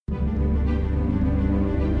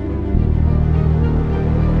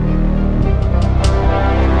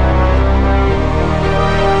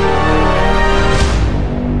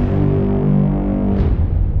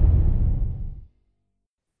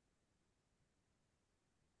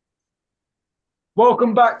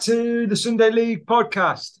Welcome back to the Sunday League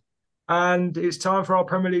podcast. And it's time for our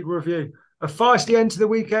Premier League review. A feisty end to the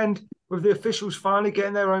weekend with the officials finally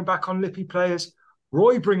getting their own back on lippy players.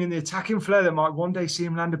 Roy bringing the attacking flair that might one day see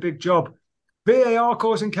him land a big job. VAR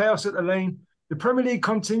causing chaos at the lane. The Premier League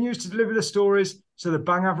continues to deliver the stories, so the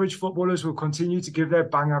bang average footballers will continue to give their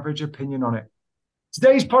bang average opinion on it.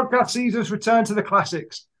 Today's podcast sees us return to the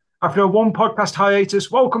classics. After a one podcast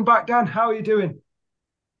hiatus, welcome back, Dan. How are you doing?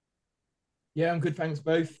 Yeah, I'm good. Thanks,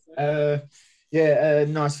 both. Nice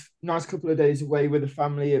couple of days away with the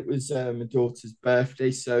family. It was my daughter's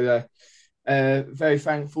birthday, so very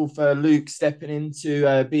thankful for Luke stepping in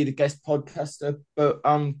to be the guest podcaster. But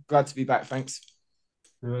I'm glad to be back. Thanks.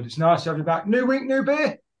 Good. It's nice to have you back. New week, new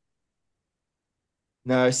beer.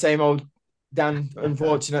 No, same old Dan.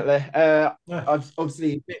 Unfortunately, Yeah. I was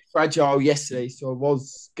obviously a bit fragile yesterday, so I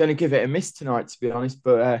was going to give it a miss tonight, to be honest.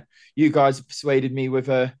 But you guys have persuaded me with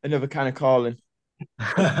another can of Carlin.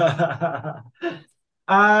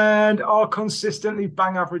 And our consistently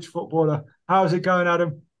bang average footballer. How's it going,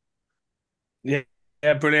 Adam? Yeah,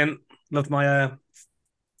 yeah, brilliant. Loved my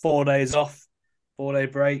 4 days off, 4 day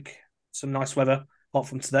break. Some nice weather, hot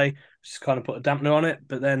from today. Just kind of put a dampener on it,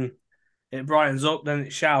 but then it brightens up, then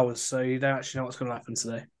it showers, so you don't actually know what's going to happen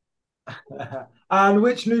today. And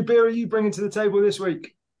which new beer are you bringing to the table this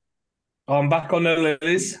week? Oh, I'm back on the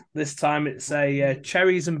lilies. This time it's a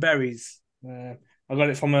cherries and berries. I got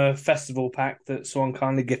it from a festival pack that someone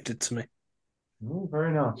kindly gifted to me. Oh,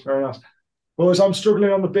 very nice, very nice. Well, as I'm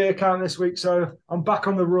struggling on the beer count this week, so I'm back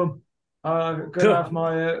on the rum. I'm going to have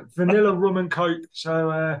my vanilla rum and coke.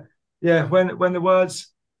 So, yeah, when the words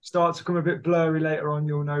start to come a bit blurry later on,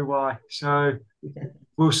 you'll know why. So,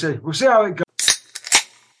 we'll see. We'll see how it goes.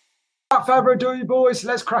 Without further ado, you boys,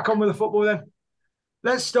 let's crack on with the football then.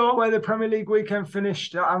 Let's start where the Premier League weekend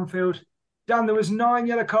finished at Anfield. Dan, there was 9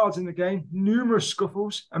 yellow cards in the game, numerous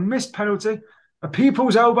scuffles, a missed penalty, a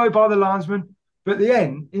people's elbow by the linesman. But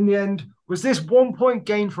in the end, was this 1 point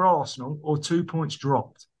gain for Arsenal or 2 points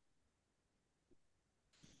dropped?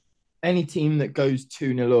 Any team that goes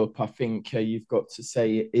 2-0 up, I think you've got to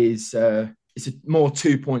say it's a more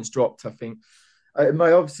 2 points dropped, I think. My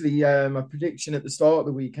prediction at the start of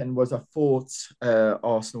the weekend was I thought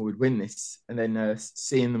Arsenal would win this, and then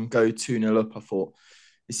seeing them go 2-0 up, I thought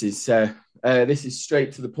this is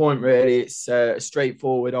straight to the point. Really, it's a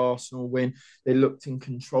straightforward Arsenal win. They looked in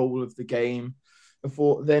control of the game. I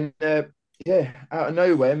thought then, out of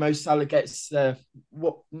nowhere, Mo Salah gets a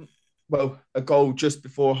goal just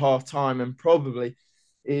before half time, and probably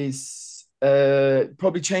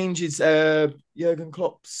changes Jurgen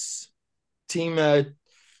Klopp's team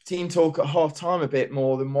talk at half time a bit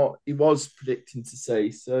more than what he was predicting to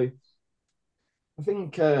say. So I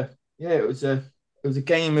think it was a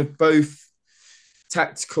game of both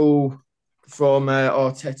tactical from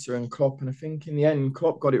Arteta and Klopp, and I think in the end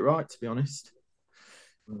Klopp got it right, to be honest.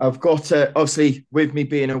 I've got obviously, with me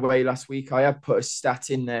being away last week, I have put a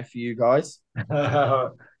stat in there for you guys.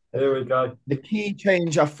 Here we go. The key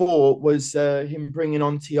change I thought was him bringing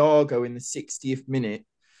on Thiago in the 60th minute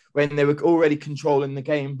when they were already controlling the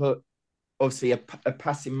game, but obviously a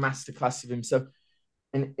passing masterclass of himself.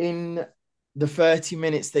 And in the 30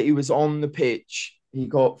 minutes that he was on the pitch, he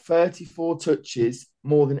got 34 touches,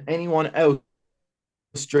 more than anyone else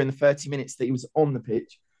during the 30 minutes that he was on the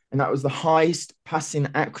pitch. And that was the highest passing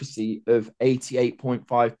accuracy of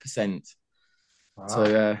 88.5%. Wow.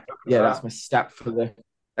 So, that's my stat for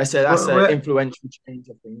that's an influential change,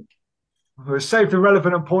 I think. We've saved the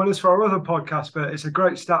relevant and pointless for our other podcast, but it's a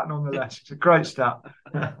great stat nonetheless. It's a great stat.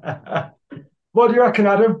 What do you reckon,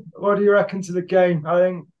 Adam? What do you reckon to the game? I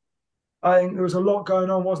think there was a lot going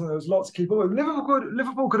on, wasn't there? There was lots to keep up with.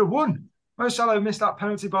 Liverpool could have won. Mo Salah missed that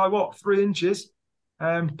penalty by 3 inches?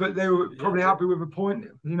 But they were probably happy with a point.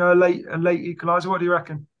 A late equaliser. What do you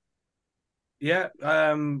reckon? Yeah,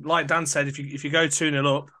 like Dan said, if you go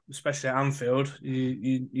 2-0 up, especially at Anfield,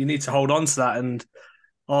 you need to hold on to that, and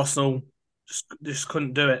Arsenal just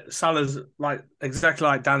couldn't do it. Salah's exactly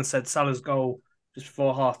like Dan said. Salah's goal just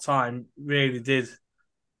before half time really did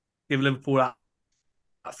give Liverpool that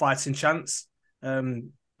fighting chance.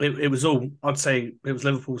 It was I'd say it was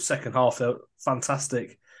Liverpool's second half. They were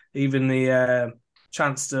fantastic. Even the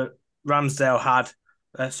chance that Ramsdale had.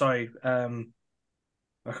 I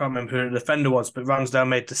can't remember who the defender was, but Ramsdale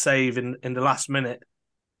made the save in the last minute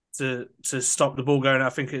to stop the ball going. I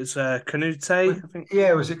think it's Kanute. I think.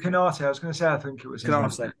 Yeah, was it Kanate? I was going to say I think it was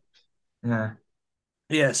Kanate. Yeah.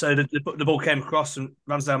 Yeah, so the ball came across and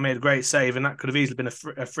Ramsdale made a great save, and that could have easily been a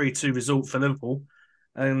 3-2 result for Liverpool.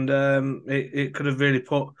 And it could have really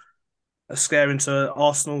put a scare into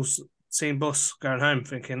Arsenal's team bus going home,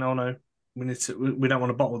 thinking, oh no, we don't want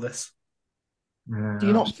to bottle this. Yeah, Do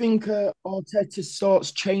you not think Arteta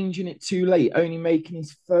starts changing it too late, only making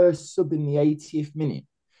his first sub in the 80th minute?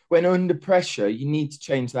 When under pressure, you need to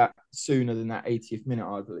change that sooner than that 80th minute,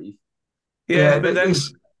 I believe. Yeah, but then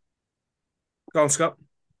go on, Scott.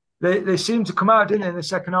 They seemed to come out, didn't they, in the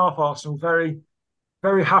second half, Arsenal, very,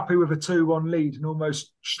 very happy with a 2-1 lead and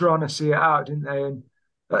almost trying to see it out, didn't they? And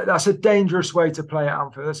that's a dangerous way to play at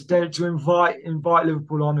Anfield. That's to invite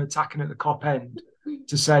Liverpool on attacking at the Kop end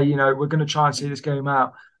to say, we're going to try and see this game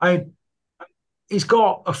out. I mean, he's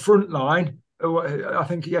got a front line. I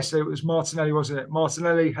think yesterday it was Martinelli, wasn't it?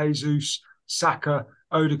 Martinelli, Jesus, Saka,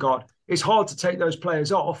 Odegaard. It's hard to take those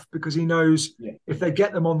players off because he knows if they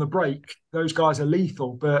get them on the break, those guys are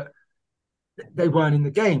lethal. But they weren't in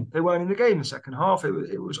the game. They weren't in the game in the second half.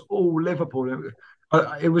 It was all Liverpool.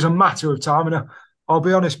 It was a matter of time. And I'll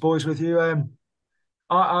be honest, boys, with you.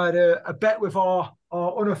 I had a bet with our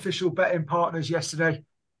unofficial betting partners yesterday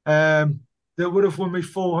that would have won me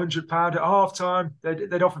 £400 at half time.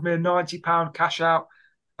 They'd offered me a £90 cash out.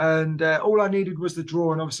 And all I needed was the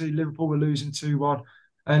draw. And obviously, Liverpool were losing 2-1.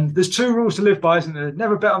 And there's 2 rules to live by, isn't there?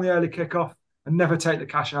 Never bet on the early kickoff and never take the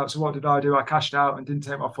cash out. So what did I do? I cashed out and didn't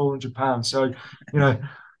take my £400. So,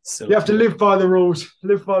 you have to live by the rules.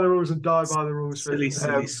 Live by the rules and die by the rules. Silly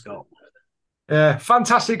Scott. Yeah,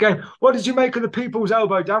 fantastic game. What did you make of the people's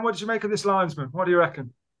elbow, Dan? What did you make of this linesman? What do you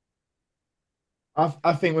reckon?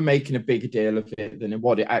 I think we're making a bigger deal of it than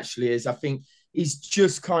what it actually is. I think he's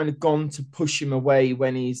just kind of gone to push him away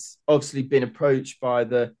when he's obviously been approached by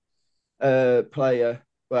the player.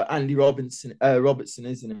 Well, Andy Robertson,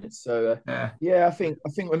 isn't it? So I think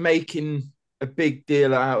we're making a big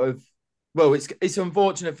deal out of. Well, it's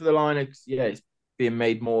unfortunate for the liner. It's being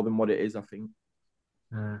made more than what it is, I think.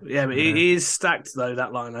 But he is stacked though.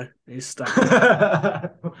 That lino, he's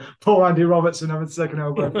stacked. Poor Andy Robertson having the second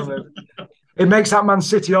elbow from him. It makes that Man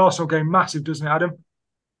City Arsenal game massive, doesn't it, Adam?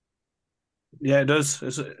 Yeah, it does.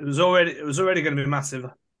 It was already going to be massive.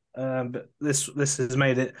 But this has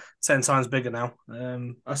made it 10 times bigger now.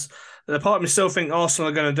 The part of me still think Arsenal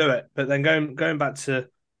are going to do it, but then going back to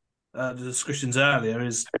the discussions earlier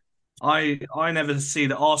is I never see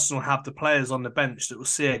that Arsenal have the players on the bench that will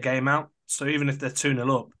see a game out. So even if they're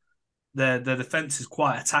 2-0 up, their defence is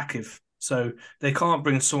quite attacking. So they can't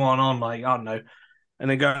bring someone on like, I don't know, and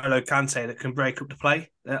then N'Golo Kante that can break up the play.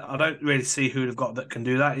 I don't really see who they've got that can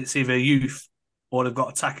do that. It's either youth or they've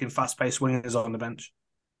got attacking, fast-paced wingers on the bench.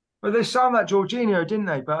 Well, they signed that Jorginho, didn't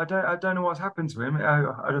they? But I don't know what's happened to him.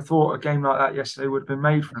 I'd have thought a game like that yesterday would have been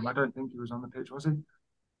made for him. I don't think he was on the pitch, was he?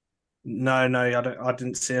 No, I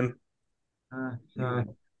didn't see him.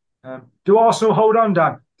 Do Arsenal hold on,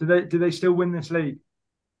 Dan? Do they still win this league?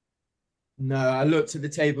 No, I looked at the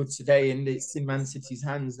table today and it's in Man City's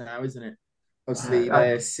hands now, isn't it? Obviously,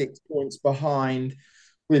 they're 6 points behind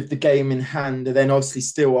with the game in hand, and then obviously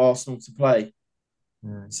still Arsenal to play.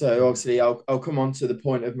 Yeah. So obviously, I'll come on to the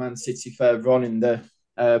point of Man City further on in the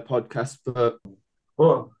podcast. But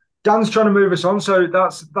Dan's trying to move us on, so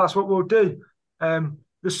that's what we'll do.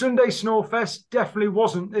 The Sunday Snorefest definitely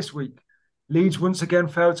wasn't this week. Leeds once again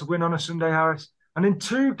failed to win on a Sunday, Harris. And in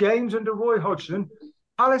 2 games under Roy Hodgson,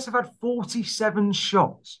 Palace have had 47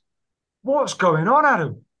 shots. What's going on,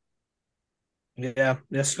 Adam? Yeah,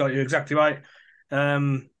 Scott, you're exactly right.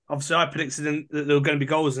 Obviously, I predicted that there were going to be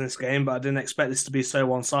goals in this game, but I didn't expect this to be so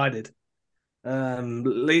one-sided.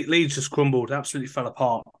 Leeds just crumbled, absolutely fell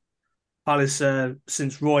apart. Palace,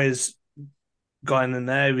 since Roy has got in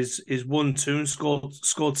there, is 1-2 and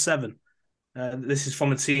scored 7. This is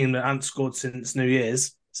from a team that hasn't scored since New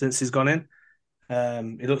Year's, since he's gone in.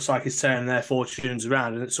 It looks like he's turning their fortunes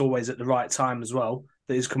around, and it's always at the right time as well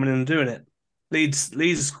that he's coming in and doing it.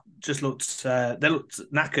 Leeds just looked they looked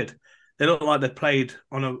knackered. They looked like they played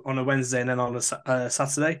on a Wednesday and then on a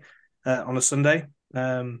Saturday, on a Sunday.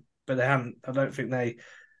 But they haven't. I don't think they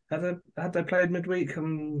had they played midweek.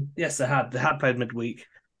 Yes, they had. They had played midweek.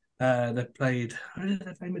 They played. How did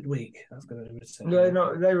they play midweek? That's going to be.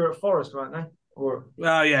 They were at Forest, weren't they? Or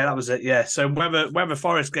yeah, that was it. Yeah. So whether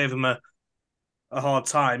Forest gave them a hard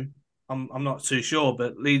time, I'm not too sure.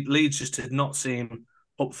 But Leeds just did not seem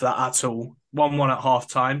up for that at all. 1-1 at half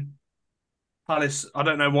time. Palace, I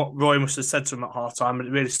don't know what Roy must have said to him at half time, but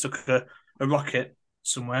it really stuck a rocket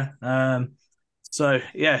somewhere. So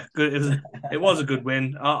yeah, good. It was a good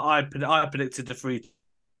win. I predicted the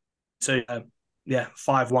 3-2.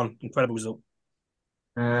 5-1. Incredible result.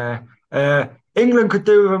 England could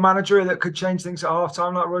do with a manager that could change things at half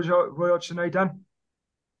time, like Roy Hodgson, Dan.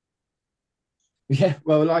 Yeah,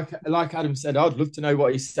 well, like Adam said, I'd love to know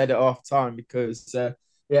what he said at half time because I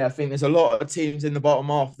think there's a lot of teams in the bottom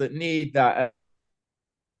half that need that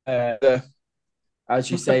as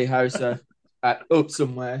you say, house up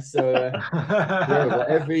somewhere. So yeah,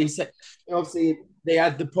 whatever he said. Obviously, they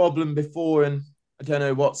had the problem before, and I don't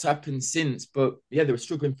know what's happened since. But yeah, they were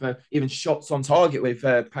struggling for even shots on target with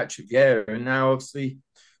Patrick Vieira, and now obviously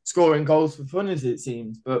scoring goals for fun, as it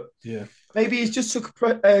seems. But Yeah. maybe he's just took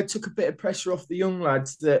a bit of pressure off the young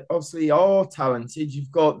lads that obviously are talented.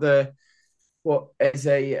 You've got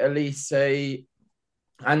Elise,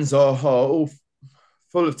 and Zaha, all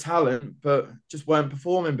full of talent, but just weren't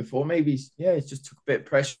performing before. Maybe he's just took a bit of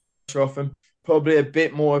pressure off them. Probably a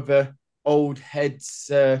bit more of a old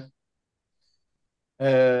heads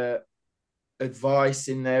advice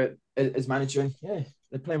in there as manager. And yeah,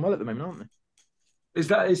 they're playing well at the moment, aren't they? Is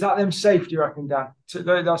that them safe, do you reckon, Dan?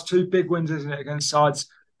 That's two big wins, isn't it, against sides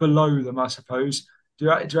below them, I suppose. Do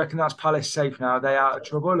you reckon that's Palace safe now? Are they out of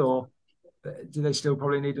trouble, or do they still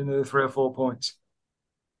probably need another 3 or 4 points?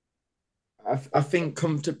 I think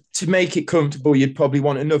to make it comfortable, you'd probably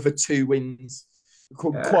want another 2 wins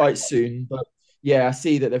quite soon. But yeah, I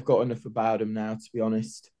see that they've got enough about them now, to be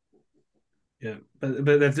honest. Yeah, but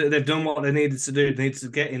they've done what they needed to do. They need to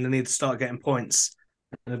get in. They need to start getting points.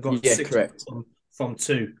 And they've got 6 correct. From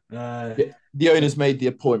 2. The owners made the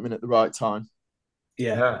appointment at the right time.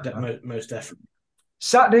 Yeah. Most definitely.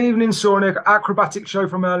 Saturday evening saw an acrobatic show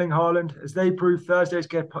from Erling Haaland as they proved Thursday's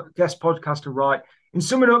guest podcaster right in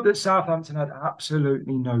summing up that Southampton had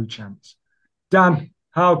absolutely no chance. Dan,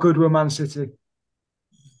 how good were Man City?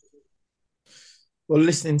 Well,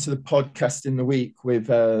 listening to the podcast in the week with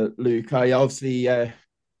Luke, I obviously, I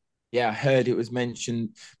heard it was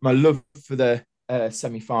mentioned my love for the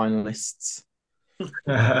semi-finalists.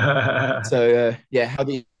 So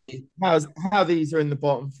how these are in the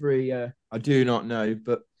bottom 3, I do not know.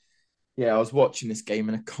 But yeah, I was watching this game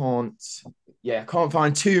and I can't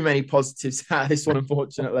find too many positives out of this one,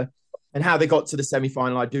 unfortunately. And how they got to the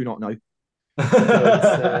semi-final, I do not know.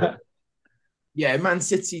 But, Man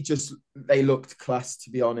City they looked class, to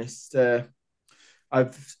be honest.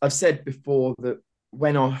 I've said before that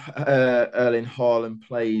when Erling Haaland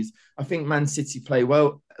plays, I think Man City play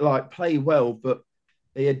well, but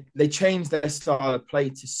they changed their style of play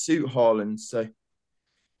to suit Haaland. So,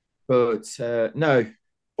 but no,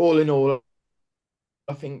 all in all,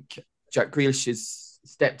 I think Jack Grealish has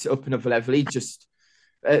stepped it up another level. He just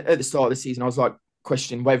at the start of the season, I was like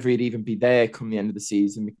questioning whether he'd even be there come the end of the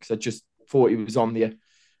season because I just thought he was on the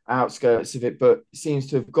outskirts of it, but seems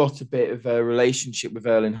to have got a bit of a relationship with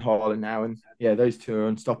Erling Haaland now, and yeah, those two are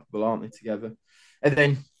unstoppable, aren't they, together? And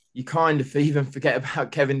then you kind of even forget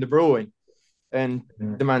about Kevin De Bruyne. And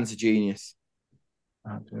the man's a genius.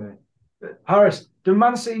 Absolutely. Harris, did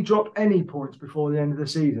Man City drop any points before the end of the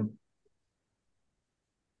season?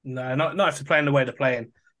 No, not if they're playing the way they're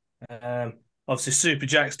playing. Obviously, Super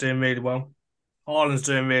Jack's doing really well. Haaland's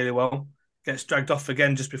doing really well. Gets dragged off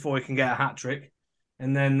again just before he can get a hat-trick.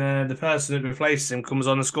 And then the person that replaces him comes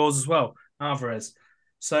on and scores as well, Alvarez.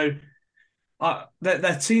 So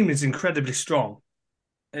their team is incredibly strong.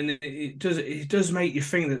 And it does make you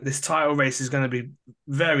think that this title race is going to be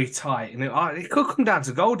very tight, and it could come down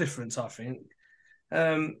to goal difference, I think.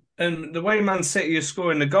 And the way Man City is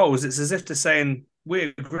scoring the goals, it's as if they're saying,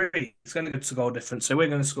 "We agree, it's going to go to goal difference, so we're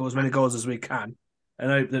going to score as many goals as we can, and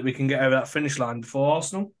hope that we can get over that finish line before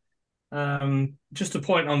Arsenal." Just a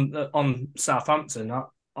point on Southampton,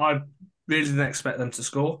 I really didn't expect them to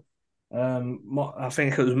score. I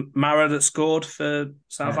think it was Mara that scored for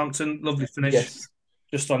Southampton. Lovely finish. Yes.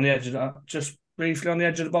 Just on the edge of that, just briefly on the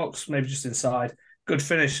edge of the box, maybe just inside. Good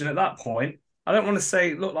finish. And at that point, I don't want to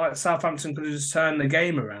say it looked like Southampton could have just turned the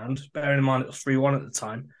game around, bearing in mind it was 3-1 at the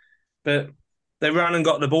time. But they ran and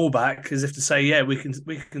got the ball back as if to say, yeah, we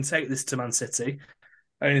can take this to Man City,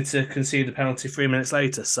 only to concede the penalty 3 minutes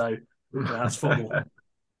later. So that's football.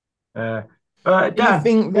 Do you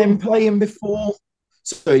think them playing before?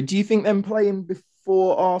 Sorry, do you think them playing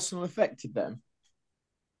before Arsenal affected them?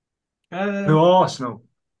 To Arsenal.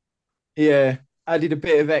 Yeah, added a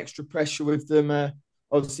bit of extra pressure with them,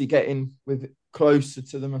 obviously getting closer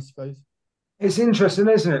to them, I suppose. It's interesting,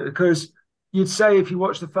 isn't it? Because you'd say if you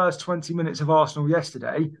watch the first 20 minutes of Arsenal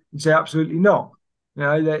yesterday, you'd say absolutely not. You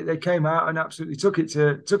know, they came out and absolutely took it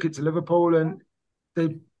to Liverpool, and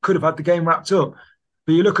they could have had the game wrapped up.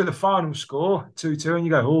 But you look at the final score, 2-2, and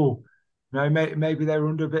you go, oh, you know, maybe they were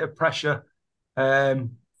under a bit of pressure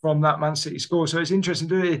from that Man City score. So it's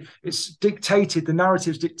interesting. It's dictated, the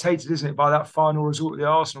narrative's dictated, isn't it, by that final result of the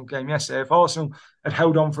Arsenal game yesterday. If Arsenal had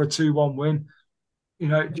held on for a 2-1 win, you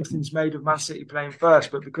know, nothing's made of Man City playing first.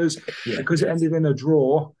 But because it ended in a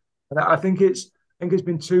draw, and I think it's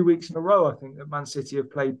been 2 weeks in a row, I think, that Man City have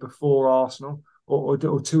played before Arsenal, or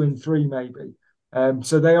 2 in 3 maybe.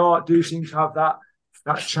 So do seem to have that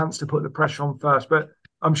chance to put the pressure on first. But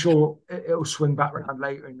I'm sure it'll swing back around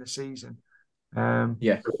later in the season.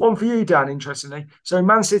 One for you, Dan, interestingly. So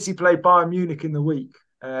Man City played Bayern Munich in the week.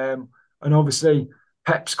 And obviously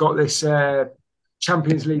Pep's got this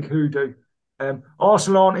Champions League hoodoo.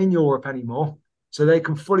 Arsenal aren't in Europe anymore, so they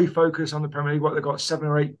can fully focus on the Premier League. They've got 7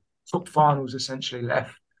 or 8 cup finals essentially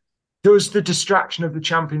left. Does the distraction of the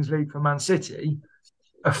Champions League for Man City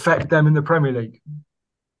affect them in the Premier League?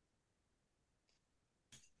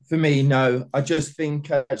 For me, no. I just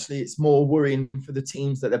think actually it's more worrying for the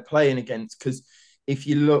teams that they're playing against, because if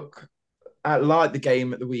you look at like the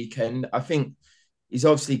game at the weekend, I think he's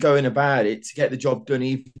obviously going about it to get the job done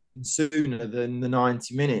even sooner than the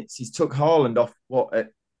 90 minutes. He's took Haaland off, at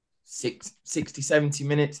 60, 70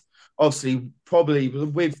 minutes, obviously probably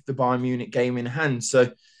with the Bayern Munich game in hand.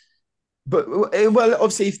 So, but, well,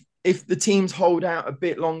 obviously if the teams hold out a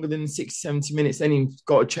bit longer than 60, 70 minutes, then he's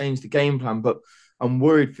got to change the game plan. But I'm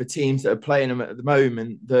worried for teams that are playing them at the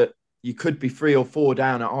moment that you could be 3 or 4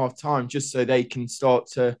 down at half time just so they can start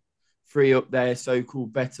to free up their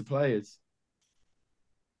so-called better players.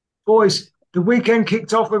 Boys, the weekend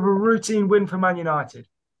kicked off with a routine win for Man United,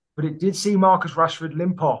 but it did see Marcus Rashford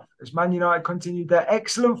limp off as Man United continued their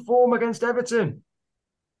excellent form against Everton.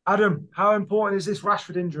 Adam, how important is this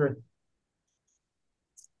Rashford injury?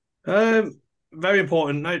 Very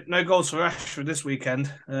important. No goals for Rashford this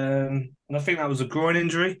weekend. And I think that was a groin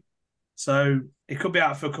injury. So he could be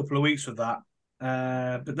out for a couple of weeks with that.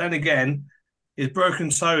 But then again, his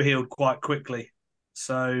broken toe healed quite quickly.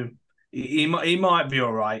 So he might be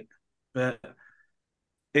all right. But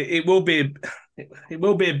it will be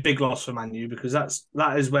a big loss for Man U, because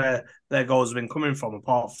that is where their goals have been coming from,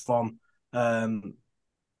 apart from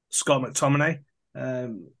Scott McTominay.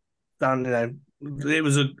 It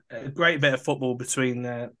was a great bit of football between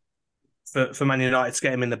for Man United to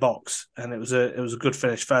get him in the box, and it was a good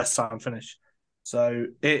finish, first time finish. So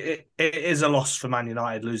it is a loss for Man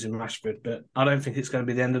United losing Rashford, but I don't think it's going to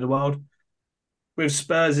be the end of the world. With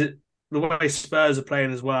Spurs, the way Spurs are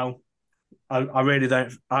playing as well, I really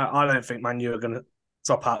don't. I don't think Man U are going to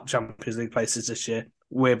drop out Champions League places this year,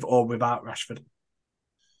 with or without Rashford.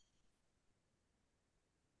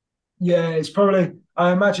 Yeah, it's probably.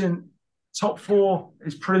 I imagine top 4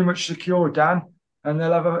 is pretty much secure, Dan, and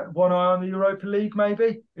they'll have one eye on the Europa League.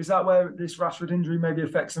 Maybe is that where this Rashford injury maybe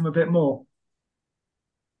affects them a bit more?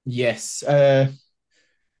 Yes. I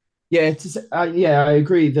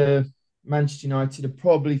agree. The Manchester United are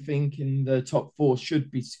probably thinking the top 4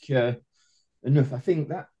 should be secure enough. I think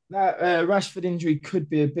that Rashford injury could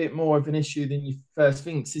be a bit more of an issue than you first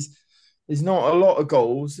think. There's not a lot of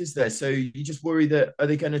goals, is there? So you just worry that are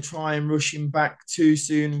they going to try and rush him back too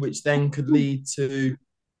soon, which then could lead to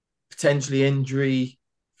potentially injury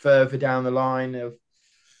further down the line.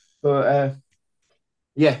 I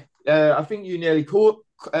think you nearly called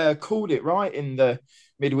it right in the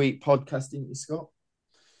midweek podcast, didn't you, Scott?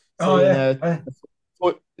 So,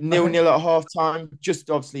 0-0 at half time, just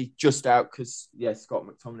out because Scott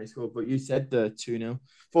McTominay scored, but you said the 2-0.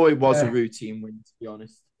 Thought it was a routine win, to be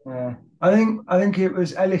honest. Yeah, I think it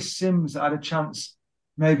was Ellis Sims that had a chance,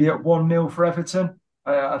 maybe at 1-0 for Everton.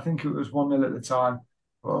 I think it was 1-0 at the time,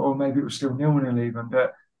 or maybe it was still 0-0 even.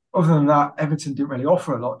 But other than that, Everton didn't really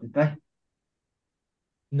offer a lot, did they?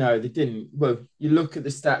 No, they didn't. Well, you look at the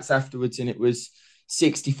stats afterwards, and it was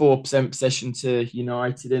 64% possession to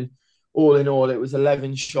United, and all in all, it was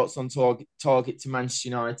 11 shots on target to Manchester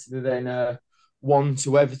United, and then 1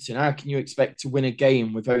 to Everton. How can you expect to win a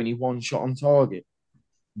game with only 1 shot on target?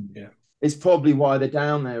 Yeah, it's probably why they're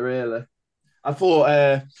down there, really. I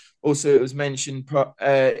thought also it was mentioned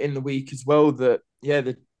in the week as well that,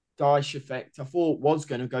 the Dyche effect, I thought was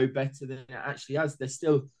going to go better than it actually has. They're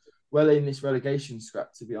still well in this relegation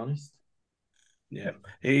scrap, to be honest. Yeah,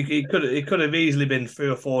 he could have easily been 3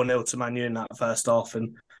 or 4-0 to Man U in that first half.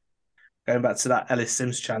 And going back to that Ellis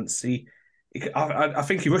Sims chance, I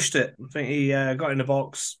think he rushed it. I think he got in the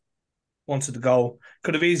box, wanted the goal.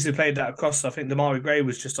 Could have easily played that across. I think Demarai Gray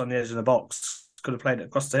was just on the edge of the box. Could have played it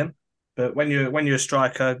across to him. But when you're a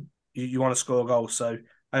striker, you want to score a goal. So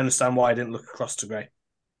I understand why I didn't look across to Gray.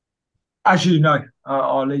 As you know,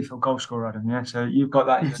 our lethal goal scorer, Adam. Yeah, so you've got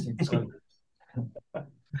that instinct. So.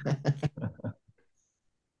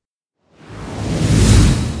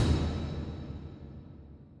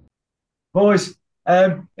 Boys,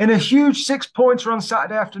 in a huge 6-pointer on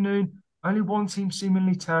Saturday afternoon, only one team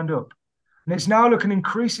seemingly turned up. And it's now looking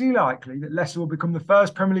increasingly likely that Leicester will become the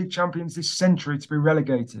first Premier League champions this century to be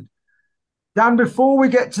relegated. Dan, before we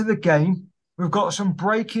get to the game, we've got some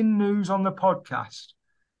breaking news on the podcast.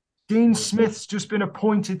 Dean Smith's just been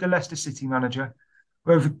appointed the Leicester City manager,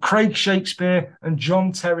 with Craig Shakespeare and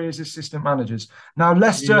John Terry as assistant managers. Now,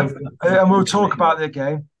 Leicester, and we'll talk about the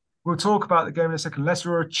game. We'll talk about the game in a second.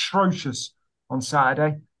 Leicester are atrocious on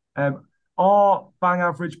Saturday. Our bang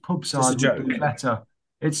average pub side would be better.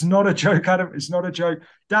 It's not a joke, Adam. It's not a joke.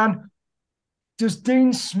 Dan, does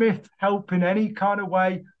Dean Smith help in any kind of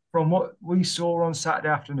way from what we saw on Saturday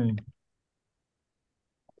afternoon?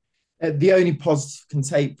 The only positive can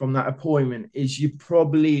take from that appointment is you're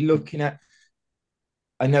probably looking at,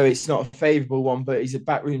 I know it's not a favourable one, but he's a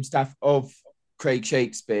backroom staff of Craig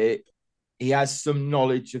Shakespeare. He has some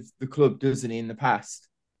knowledge of the club, doesn't he, in the past?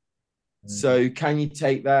 So can you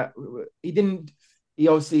take that? He didn't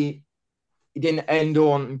end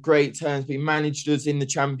on great terms, but he managed us in the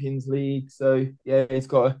Champions League. So, yeah, he's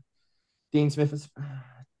got Dean Smith. I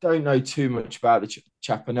don't know too much about the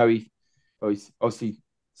chap. I know he's obviously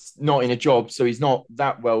not in a job, so he's not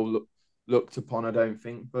that well looked upon, I don't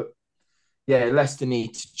think. But, yeah, Leicester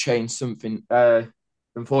need to change something.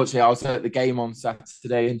 Unfortunately, I was at the game on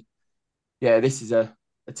Saturday, and, yeah, this is a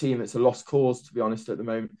team that's a lost cause, to be honest, at the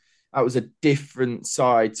moment. That was a different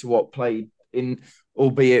side to what played in,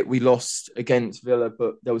 albeit we lost against Villa,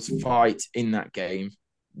 but there was fight in that game.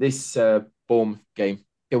 This Bournemouth game,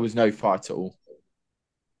 there was no fight at all.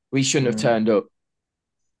 We shouldn't have turned up.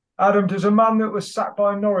 Adam, does a man that was sacked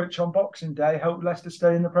by Norwich on Boxing Day help Leicester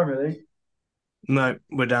stay in the Premier League? No,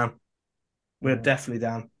 we're down. We're definitely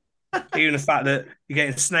down. Even the fact that you're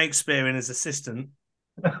getting Snake Spear in as assistant,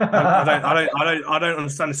 I don't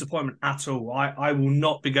understand this appointment at all. I will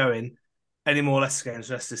not be going any more Leicester games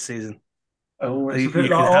the rest of this season. Oh, it's a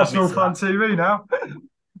bit like Arsenal fan TV now.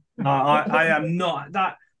 I am not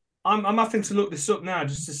that. I'm having to look this up now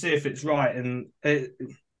just to see if it's right, and I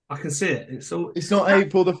can see it. It's not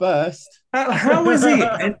April the 1st. How is he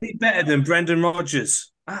any better than Brendan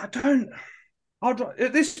Rodgers? At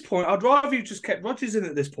this point, I'd rather you just kept Rodgers in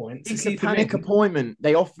at this point. It's a panic appointment.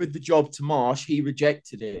 They offered the job to Marsh. He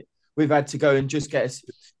rejected it. We've had to go and just get us.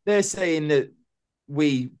 They're saying that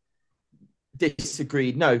we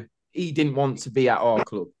disagreed. No, he didn't want to be at our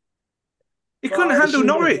club. He couldn't handle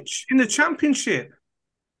Norwich in the Championship.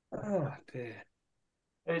 Oh, dear.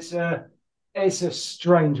 It's a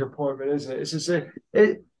strange appointment, isn't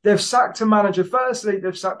it? They've sacked a manager. Firstly,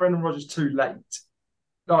 they've sacked Brendan Rodgers too late.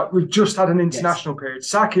 Like, we've just had an international period.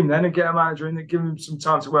 Sack him then and get a manager in and give him some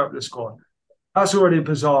time to work with the squad. That's already a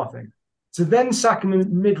bizarre thing. To then sack him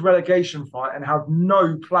in mid-relegation fight and have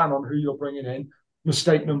no plan on who you're bringing in,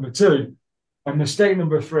 mistake number 2. And mistake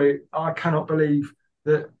number 3, I cannot believe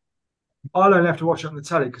that I'll only have to watch it on the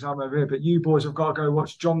telly because I'm over here, but you boys have got to go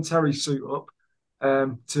watch John Terry suit up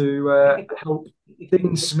to help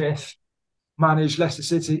Dean Smith manage Leicester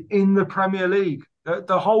City in the Premier League.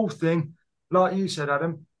 The whole thing, like you said,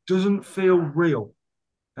 Adam, doesn't feel real.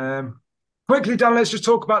 Quickly, Dan, let's just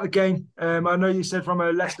talk about the game. I know you said from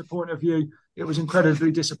a Leicester point of view, it was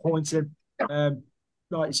incredibly disappointing.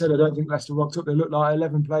 Like you said, I don't think Leicester rocked up. They looked like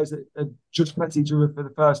 11 players that had just met each other for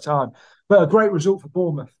the first time. But a great result for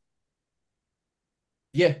Bournemouth.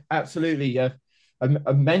 Yeah, absolutely. I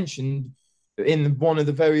mentioned in one of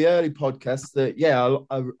the very early podcasts that, yeah,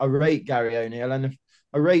 I rate Gary O'Neill and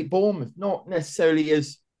I rate Bournemouth, not necessarily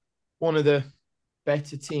as one of the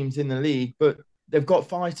better teams in the league, but they've got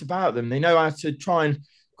fight about them. They know how to try and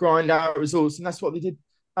grind out results, and that's what they did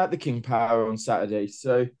at the King Power on Saturday.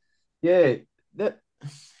 So, Leicester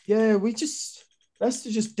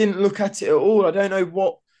just didn't look at it at all. I don't know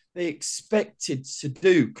what they expected to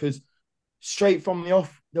do because straight from the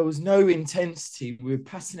off, there was no intensity. We were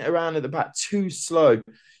passing it around at the back too slow.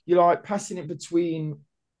 You're like passing it between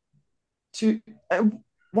two.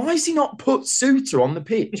 Why has he not put Suter on the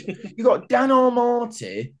pitch? You got Dan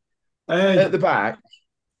Armati at the back.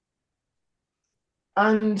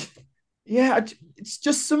 And yeah, it's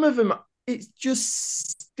just some of them. It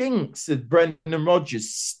just stinks of Brendan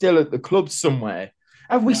Rodgers still at the club somewhere.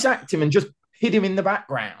 Have we sacked him and just hid him in the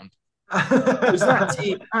background? Because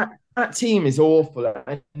that team is awful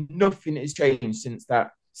and nothing has changed since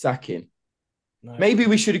that sacking. No. Maybe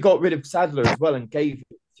we should have got rid of Sadler as well and gave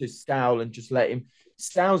it to Stowell and just let him.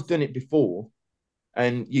 Stowell's done it before,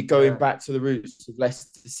 and you're going back to the roots of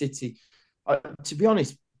Leicester City. To be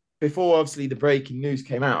honest, before obviously the breaking news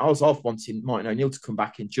came out, I was off wanting Martin O'Neill to come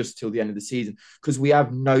back in just till the end of the season because we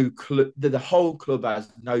have no clue. The whole club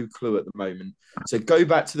has no clue at the moment. So go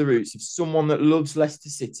back to the roots of someone that loves Leicester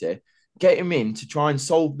City, get him in to try and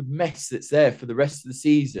solve the mess that's there for the rest of the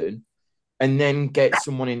season, and then get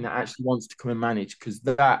someone in that actually wants to come and manage because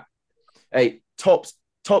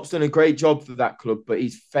Top's done a great job for that club, but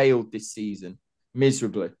he's failed this season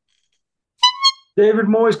miserably. David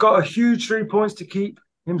Moyes got a huge 3 points to keep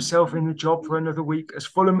himself in the job for another week as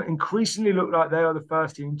Fulham increasingly look like they are the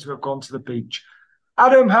first team to have gone to the beach.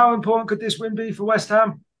 Adam, how important could this win be for West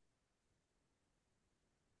Ham?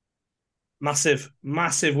 Massive,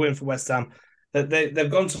 massive win for West Ham.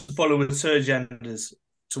 They've gone to follow with two agendas: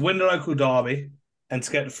 to win the local derby and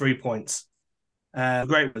to get the 3 points.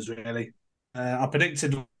 Great was really. I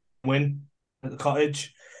predicted win at the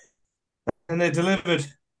Cottage, and they delivered.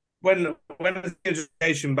 When the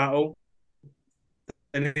education battle,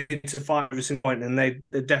 they needed to fight every single point, and they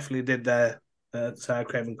definitely did there at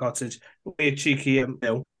Craven Cottage. Be a cheeky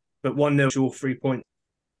nil, but 1-0 to all 3 points.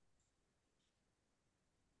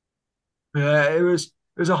 Yeah, it was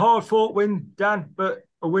a hard fought win, Dan, but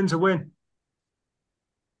a win's a win.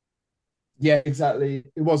 Yeah, exactly.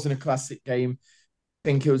 It wasn't a classic game. I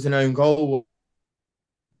think it was an own goal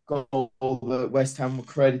that West Ham were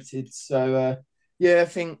credited. So yeah, I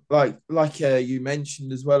think like you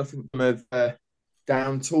mentioned as well, I think some of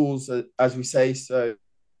down tools as we say. So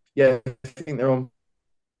yeah, I think they're on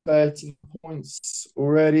 13 points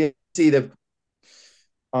already. See,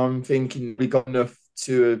 I'm thinking we got enough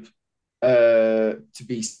to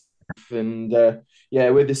be safe, and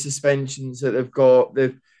yeah, with the suspensions that they've got,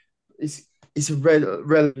 it's a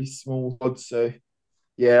relatively small squad. So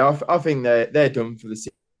yeah, I think they're done for the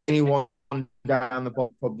season. Anyone down the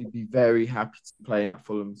bottom probably be very happy to play in that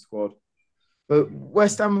Fulham squad. But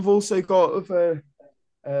West Ham have also got other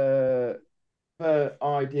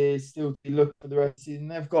ideas still to look for the rest of the season.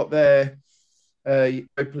 They've got their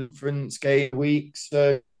Europa Conference game week.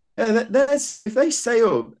 So yeah, if they stay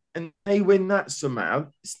up and they win that somehow,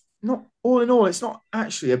 it's not all in all, it's not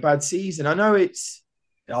actually a bad season. I know it's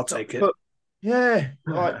I'll take it. But yeah,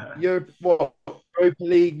 like Europa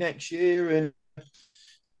League next year and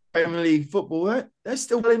Premier League football, they're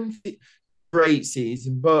still in great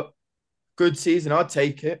season, but good season. I'd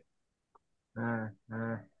take it. All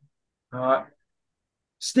right.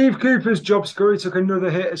 Steve Cooper's job scurry took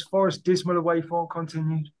another hit as Forest's dismal away form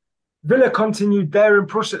continued. Villa continued their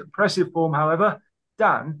impressive form, however.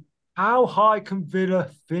 Dan, how high can Villa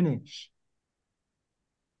finish?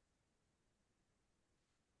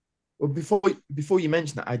 Well, before you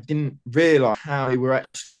mention that, I didn't realise how they were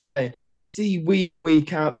actually see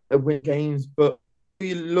week out they win games, but if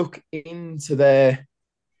you look into their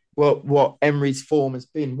what Emery's form has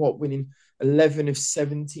been, winning 11 of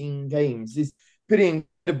 17 games is pretty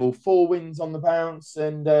incredible. 4 wins on the bounce,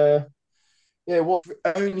 and only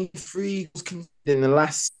 3 goals in the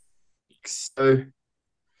last 6. So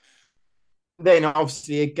then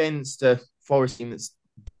obviously against a Forest team that's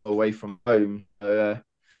away from home. Yeah,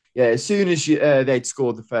 as soon as they'd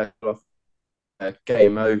scored the first off,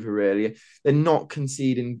 game over. Really, they're not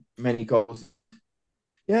conceding many goals.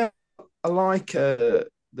 Yeah, I like the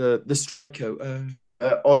striker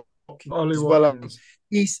Ollie as well. Watkins.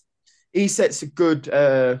 He sets a good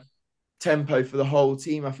tempo for the whole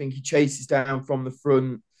team. I think he chases down from the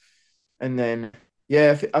front, and then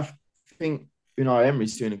I think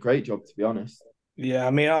Emery's doing a great job, to be honest. Yeah,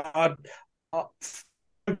 I mean, I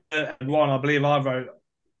believe I wrote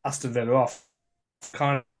Aston Villa off.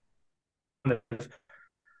 Kind of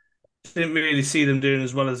didn't really see them doing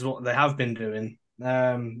as well as what they have been doing.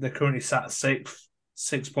 They're currently sat 6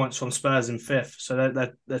 points from Spurs in 5th, so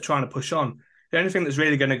they're trying to push on. The only thing that's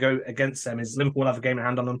really going to go against them is Liverpool have a game in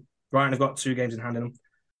hand on them. Brighton have got 2 games in hand on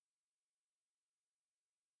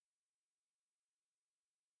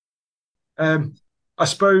them. I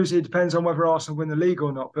suppose it depends on whether Arsenal win the league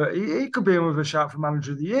or not, but he could be in with a shout for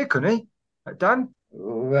Manager of the Year, couldn't he? Dan?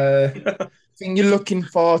 I think you're looking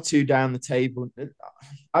far too down the table.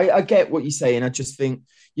 I get what you're saying. I just think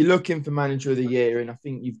you're looking for Manager of the Year, and I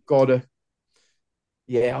think you've got to.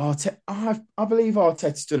 Yeah, I believe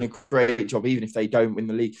Arteta's done a great job, even if they don't win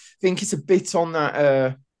the league. I think it's a bit on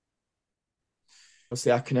that.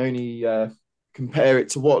 Obviously, I can only compare it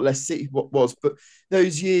to what Leicester City was, but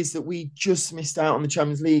those years that we just missed out on the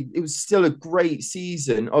Champions League, it was still a great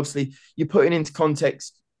season. Obviously, you're putting into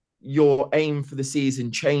context your aim for the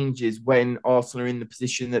season changes when Arsenal are in the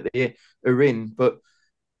position that they are in. But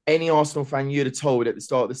any Arsenal fan you'd have told at the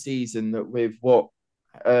start of the season that with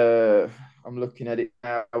I'm looking at it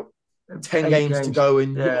now, 10 games to go,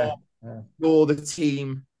 and you're the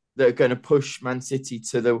team that are going to push Man City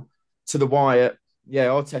to the wire. Yeah,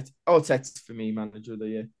 Arteta for me, Manager of the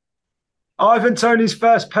Year. Ivan Toney's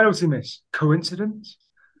first penalty miss. Coincidence?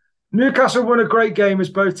 Newcastle won a great game as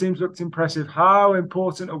both teams looked impressive. How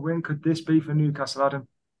important a win could this be for Newcastle, Adam?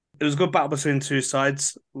 It was a good battle between 2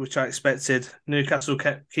 sides, which I expected. Newcastle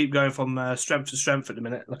keep going from strength to strength at the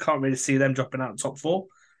minute. I can't really see them dropping out of the top 4.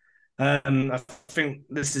 I think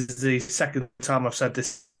this is the second time I've said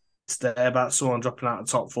this today about someone dropping out of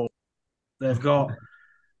the top four. They've got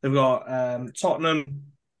Tottenham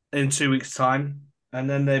in 2 weeks' time, and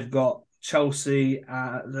then they've got Arsenal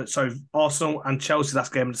and Chelsea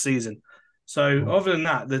last game of the season. So other than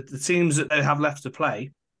that, the teams that they have left to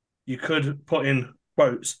play, you could put in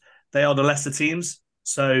quotes, they are the lesser teams.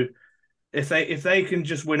 So if they can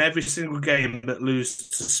just win every single game but lose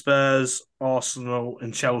to Spurs, Arsenal,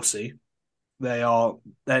 and Chelsea, they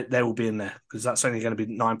will be in there, because that's only going to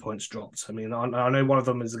be 9 points dropped. I mean, I know one of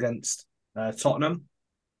them is against Tottenham,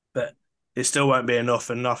 but it still won't be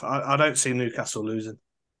enough. I don't see Newcastle losing.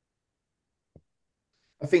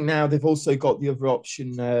 I think now they've also got the other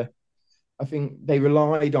option. I think they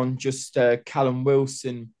relied on just Callum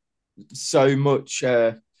Wilson so much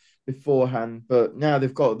beforehand, but now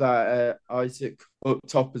they've got that Isaac up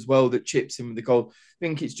top as well that chips in with the goal. I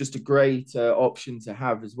think it's just a great option to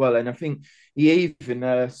have as well. And I think he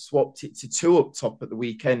even swapped it to two up top at the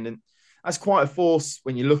weekend, and that's quite a force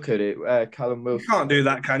when you look at it. Callum Wilson. You can't do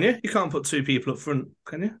that, can you? You can't put two people up front,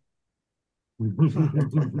 can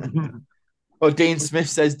you? Well, Dean Smith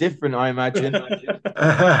says different, I imagine.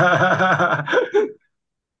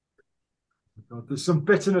 God, there's some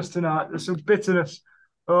bitterness tonight. There's some bitterness.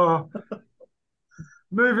 Oh.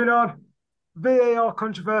 Moving on. VAR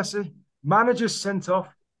controversy. Managers sent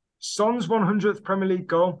off. Son's 100th Premier League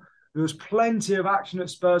goal. There was plenty of action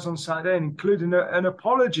at Spurs on Saturday, including an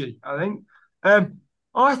apology, I think. I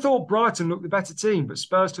thought Brighton looked the better team, but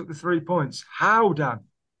Spurs took the 3 points. How, Dan?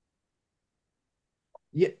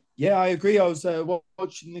 Yeah, I agree. I was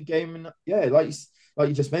watching the game, and like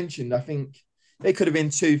you just mentioned, I think they could have been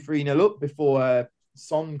 2-3-0 up before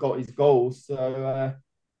Son got his goal. So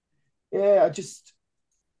I just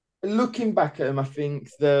looking back at him, I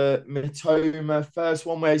think the Mitoma first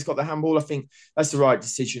one where he's got the handball, I think that's the right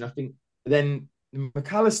decision. I think then the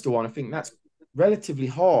McAllister one, I think that's relatively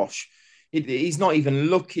harsh. He's not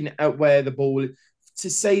even looking at where the ball is. To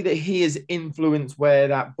say that he has influenced where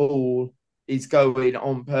that ball is going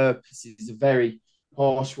on purpose is a very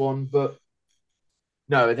harsh one. But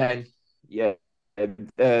no, then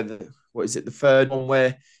what is it? The third one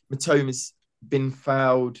where Mitoma's been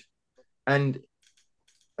fouled, and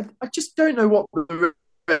I just don't know what we're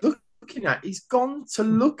looking at. He's gone to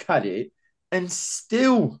look at it and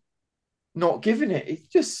still not giving it. It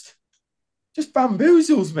just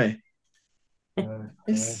bamboozles me.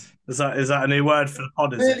 Is that a new word for the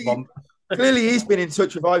pod? Clearly, he's been in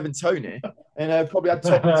touch with Ivan Toney and probably had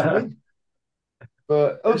Tottenham to win.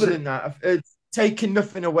 But other than that, taking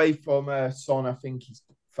nothing away from Son, I think he's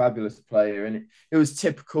a fabulous player, and it was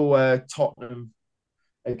typical Tottenham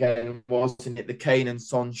again, wasn't it? The Kane and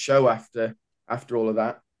Son show after all of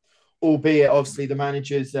that. Albeit, obviously, the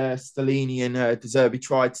managers Stellini and De Zerbi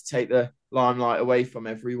tried to take the limelight away from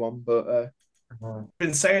everyone, but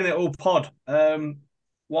been saying it all pod.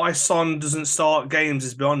 Why Son doesn't start games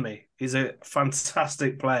is beyond me. He's a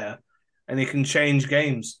fantastic player, and he can change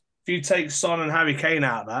games. If you take Son and Harry Kane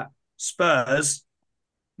out of that, Spurs,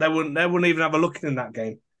 they wouldn't even have a look in that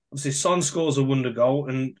game. Obviously, Son scores a wonder goal,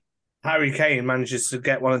 and Harry Kane manages to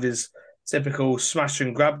get one of his typical smash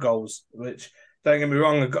and grab goals, which, don't get me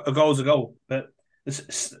wrong, a goal's a goal. But,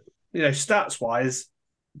 stats-wise,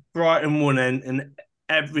 Brighton won in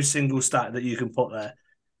every single stat that you can put there.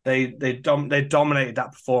 They dominated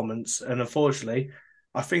that performance, and unfortunately,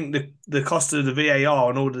 I think the cost of the VAR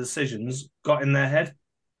and all the decisions got in their head.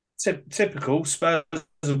 Typical Spurs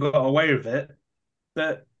have got away with it,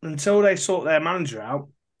 but until they sort their manager out,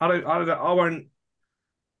 I won't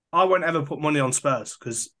ever put money on Spurs,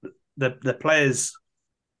 because the players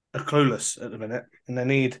are clueless at the minute, and they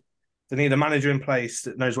need a manager in place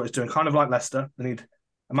that knows what he's doing. Kind of like Leicester, they need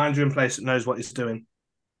a manager in place that knows what he's doing.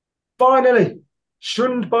 Finally,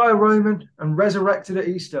 shunned by a Roman and resurrected at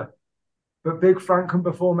Easter. But Big Frank couldn't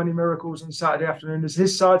perform any miracles on Saturday afternoon as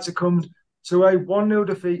his side succumbed to a 1-0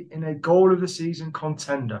 defeat in a goal of the season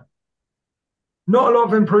contender. Not a lot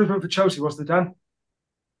of improvement for Chelsea, was there, Dan?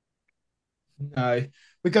 No.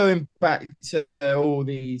 We're going back to all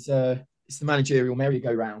these, it's the managerial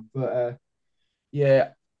merry-go-round. But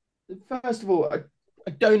first of all, I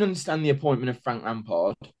don't understand the appointment of Frank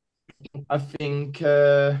Lampard. I think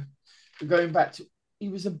going back to, he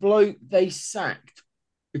was a bloke they sacked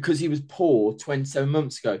because he was poor 27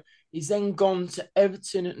 months ago. He's then gone to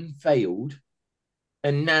Everton and failed,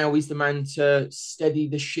 and now he's the man to steady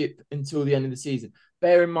the ship until the end of the season.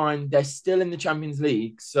 Bear in mind, they're still in the Champions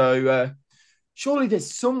League, so surely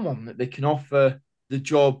there's someone that they can offer the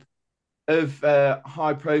job of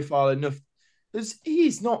high profile enough, because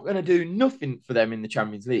he's not going to do nothing for them in the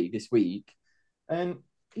Champions League this week. And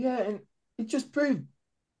Yeah, and it just proved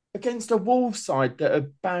against a Wolves side that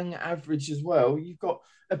are bang average as well. You've got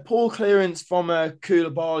a poor clearance from a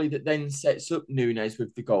Koulibaly that then sets up Nunes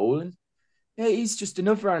with the goal. And yeah, he's just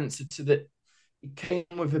another answer to that. He came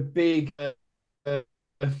with a big, uh,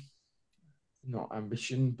 not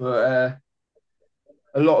ambition, but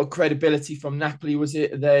a lot of credibility from Napoli, was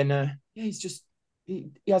it? Then, yeah,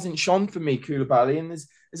 he hasn't shone for me, Koulibaly. And there's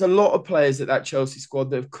a lot of players at that Chelsea squad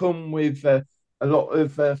that have come with a lot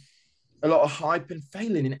of hype and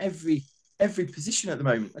failing in every position at the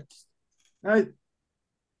moment. No,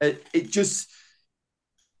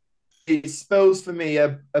 it spells for me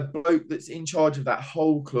a bloke that's in charge of that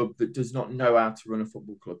whole club that does not know how to run a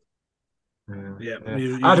football club. Yeah.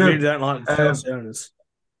 You really don't like the Chelsea owners.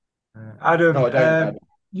 Adam, No, I don't.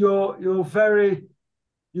 You're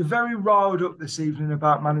very riled up this evening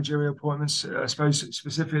about managerial appointments. I suppose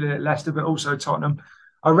specifically at Leicester, but also Tottenham.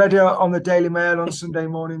 I read on the Daily Mail on Sunday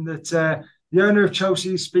morning that the owner of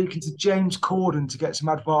Chelsea is speaking to James Corden to get some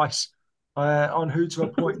advice on who to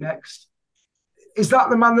appoint next. Is that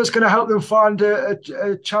the man that's going to help them find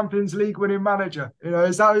a Champions League winning manager?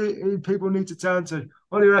 Is that who people need to turn to?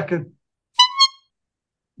 What do you reckon?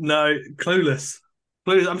 No, clueless.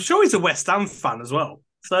 I'm sure he's a West Ham fan as well.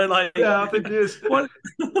 So, yeah, I think he is.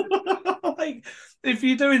 If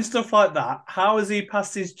you're doing stuff like that, how has he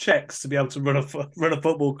passed his checks to be able to run a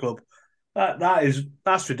football club?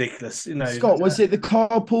 That's ridiculous. Scott, was it the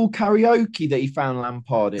carpool karaoke that he found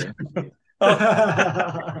Lampard in?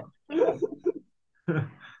 I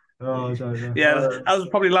don't know. Yeah, that was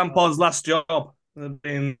probably Lampard's last job,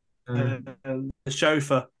 being the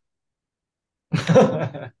chauffeur.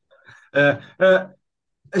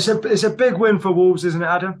 It's a big win for Wolves, isn't it,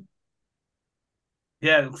 Adam?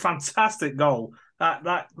 Yeah, fantastic goal.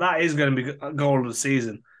 That is going to be a goal of the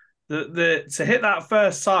season. To hit that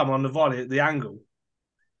first time on the volley at the angle,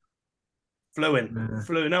 flew in.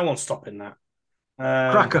 No one's stopping that.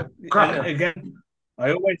 Cracker. Again,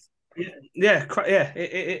 I always, it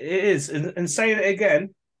is. And saying it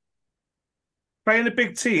again, playing a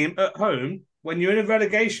big team at home when you're in a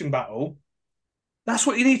relegation battle, that's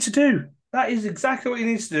what you need to do. That is exactly what you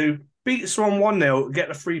need to do. Beat Swan 1-0, get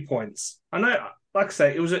the 3 points. I know, like I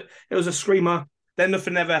say, it was a screamer. Then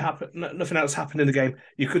nothing ever happened. Nothing else happened in the game.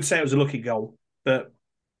 You could say it was a lucky goal, but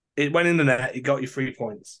it went in the net. It got you 3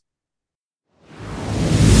 points.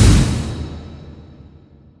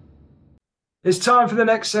 It's time for the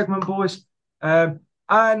next segment, boys. And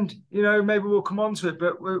maybe we'll come on to it,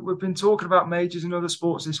 but we've been talking about majors and other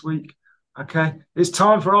sports this week. Okay, it's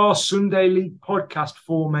time for our Sunday League podcast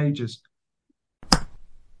for majors.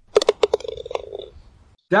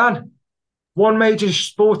 Dan, one major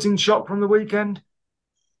sporting shock from the weekend?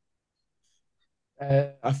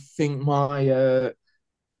 I think my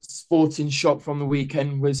sporting shock from the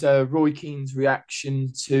weekend was Roy Keane's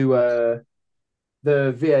reaction to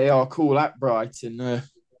the VAR call at Brighton.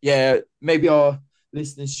 Maybe our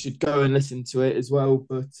listeners should go and listen to it as well.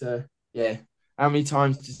 But how many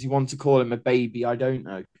times does he want to call him a baby? I don't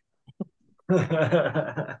know.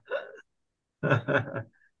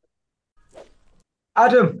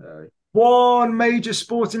 Adam, one major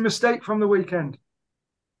sporting mistake from the weekend?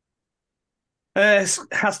 It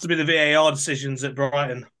has to be the VAR decisions at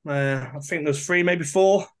Brighton. I think there's 3, maybe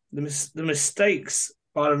 4. The mistakes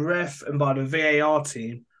by the ref and by the VAR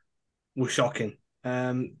team were shocking.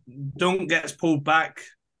 Dunk gets pulled back,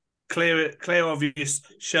 clear of your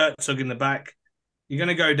shirt tug in the back. You're going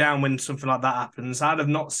to go down when something like that happens. I'd have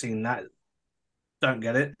not seen that. Don't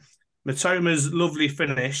get it. Mitoma's lovely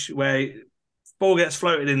finish where ball gets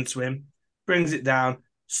floated into him, brings it down,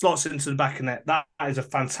 slots it into the back of net. That is a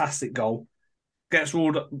fantastic goal. Gets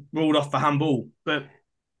ruled off for handball. But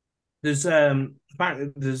there's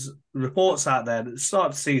reports out there that at the start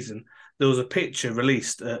of the season, there was a picture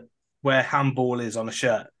released at where handball is on a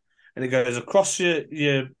shirt. And it goes across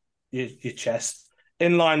your chest,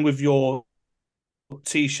 in line with your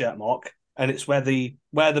T-shirt mark, and it's where the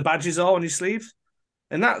badges are on your sleeve.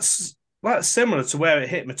 And that's similar to where it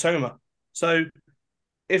hit Mitoma. So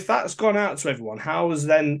if that's gone out to everyone, how has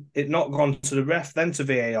then it not gone to the ref, then to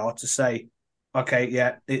VAR to say, okay,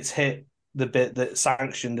 yeah, it's hit the bit that's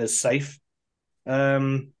sanctioned as safe.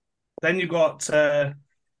 Then you've got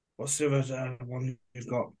what's the other one you've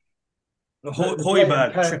got?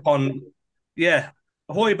 Højbjerg trip on,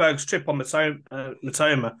 Højbjerg's trip on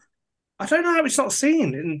Mitoma. I don't know how it's not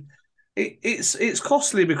seen, and it's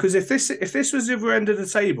costly because if this was the other end of the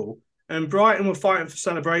table and Brighton were fighting for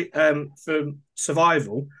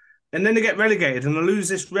survival, and then they get relegated and they lose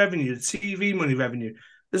this revenue, the TV money revenue.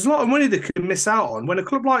 There's a lot of money they can miss out on when a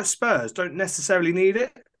club like Spurs don't necessarily need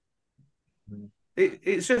it.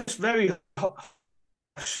 it's just very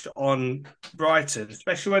harsh on Brighton,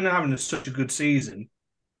 especially when they're having such a good season.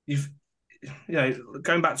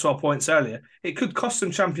 Going back to our points earlier, it could cost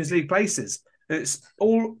them Champions League places. It's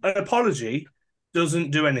all an apology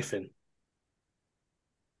doesn't do anything.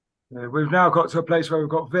 Yeah, we've now got to a place where we've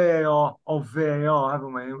got VAR of VAR,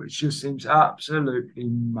 haven't we? Which just seems absolutely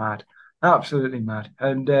mad. Absolutely mad.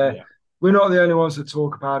 And we're not the only ones that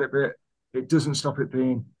talk about it, but it doesn't stop it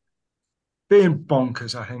being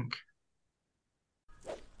bonkers, I think.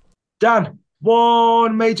 Dan,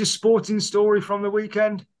 one major sporting story from the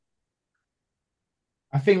weekend.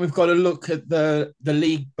 I think we've got to look at the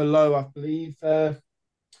league below, I believe.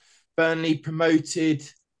 Burnley promoted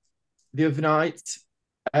the other night.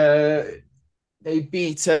 They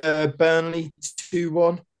beat Burnley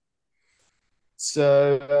 2-1.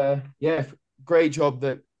 So, great job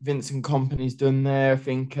that Vincent Kompany's done there. I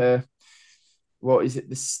think, what is it,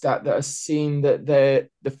 the stat that I've seen, that they're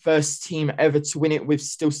the first team ever to win it with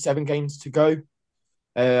still 7 games to go.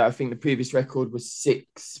 I think the previous record was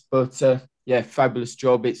 6, but fabulous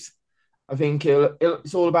job. I think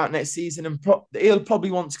it's all about next season, and he'll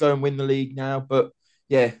probably want to go and win the league now, but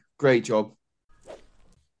yeah, great job.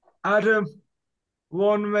 Adam,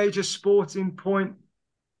 one major sporting point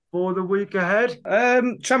for the week ahead.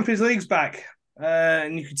 Champions League's back.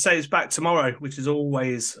 And you could say it's back tomorrow, which is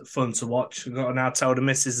always fun to watch. I've got to now tell the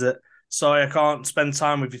missus that, sorry, I can't spend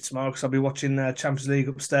time with you tomorrow because I'll be watching Champions League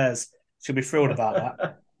upstairs. She'll be thrilled about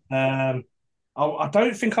that. I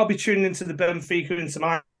don't think I'll be tuning into the Benfica Inter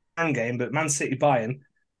Milan game, but Man City Bayern,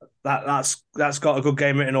 that's got a good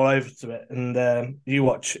game written all over to it. And you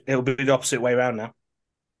watch, it'll be the opposite way around now.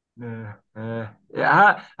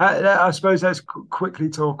 I suppose let's quickly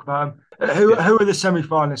talk about them. Who are the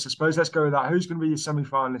semi-finalists? I suppose let's go with that. Who's going to be your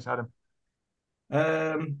semi-finalist,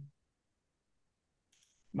 Adam?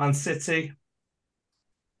 Man City,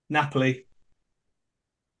 Napoli,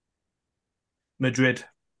 Madrid,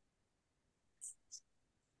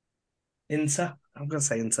 Inter. I'm going to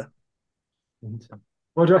say Inter.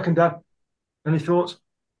 What do you reckon, Dan? Any thoughts?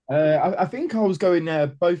 I think I was going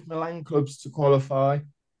both Milan clubs to qualify.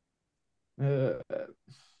 You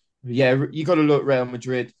got to look Real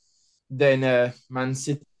Madrid, then Man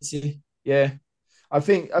City. Yeah, I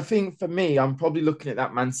think for me, I'm probably looking at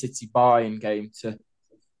that Man City Bayern game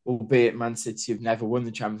albeit Man City have never won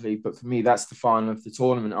the Champions League, but for me, that's the final of the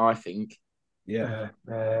tournament, I think. Yeah,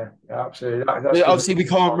 absolutely. Obviously, we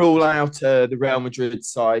can't rule out the Real Madrid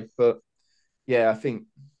side, but yeah, I think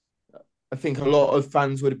a lot of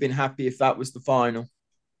fans would have been happy if that was the final.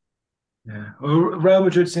 Yeah, well, Real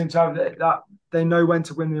Madrid seem to have that. They know when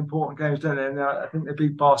to win the important games, don't they? And I think they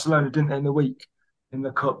beat Barcelona, didn't they, in the week in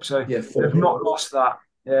the cup? So they've not lost that.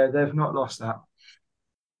 Yeah, they've not lost that.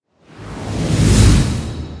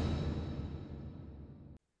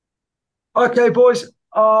 Okay, boys.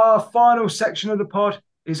 Our final section of the pod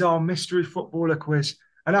is our mystery footballer quiz.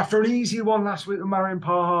 And after an easy one last week with Marion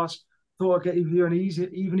Parhas, thought I'd get you an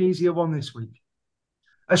even easier one this week.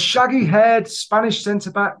 A shaggy-haired Spanish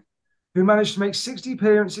centre-back who managed to make 60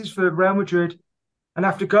 appearances for Real Madrid, and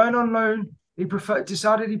after going on loan,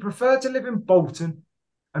 decided he preferred to live in Bolton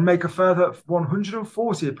and make a further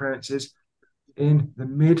 140 appearances in the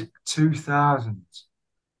mid-2000s.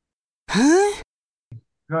 Huh?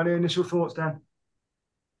 Got any initial thoughts, Dan?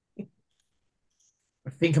 I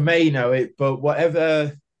think I may know it, but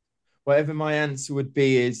whatever my answer would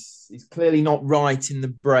be is clearly not right in the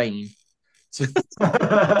brain.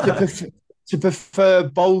 To prefer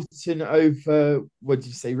Bolton over, what did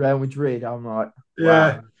you say, Real Madrid? I'm like, wow.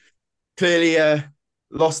 Yeah. Clearly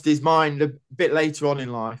lost his mind a bit later on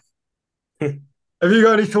in life. Have you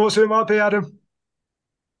got any thoughts who it might be, Adam?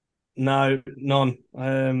 No, none.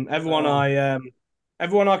 Everyone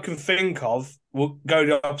I can think of will go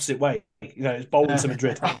the opposite way. It's Bolton to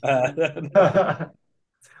Madrid.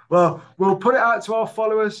 Well, we'll put it out to our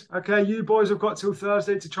followers. Okay, you boys have got till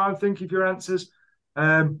Thursday to try and think of your answers.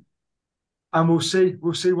 And we'll see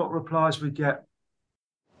what replies we get.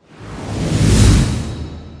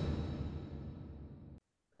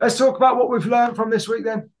 Let's talk about what we've learned from this week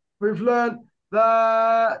then. We've learned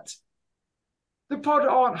that the pod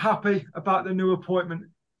aren't happy about the new appointment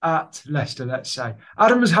at Leicester, let's say.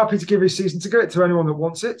 Adam was happy to give his season ticket to anyone that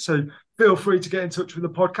wants it, so feel free to get in touch with the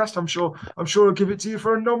podcast. I'm sure he'll give it to you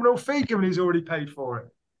for a nominal fee, given he's already paid for it.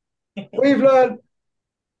 We've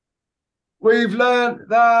learned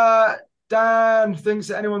that Dan thinks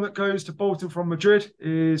that anyone that goes to Bolton from Madrid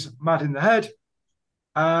is mad in the head.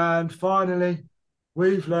 And finally,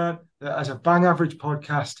 we've learned that as a bang average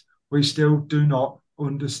podcast, we still do not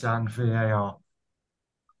understand VAR.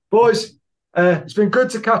 Boys, it's been good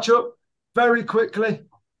to catch up. very quickly,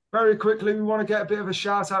 we want to get a bit of a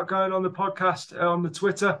shout out going on the podcast, on the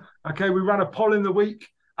Twitter. Okay, we ran a poll in the week.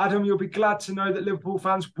 Adam, you'll be glad to know that Liverpool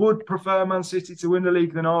fans would prefer Man City to win the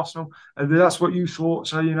league than Arsenal. And that's what you thought.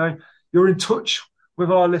 So, you're in touch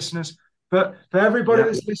with our listeners. But for everybody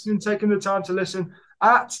that's listening, taking the time to listen,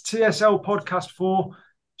 at TSL Podcast 4,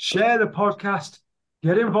 share the podcast,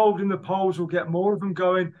 get involved in the polls. We'll get more of them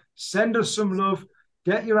going. Send us some love.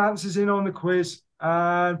 Get your answers in on the quiz.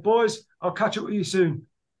 And boys, I'll catch up with you soon.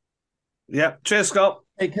 Yeah. Cheers, Scott.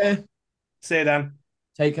 Take care. See you, Dan.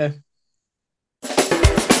 Take care.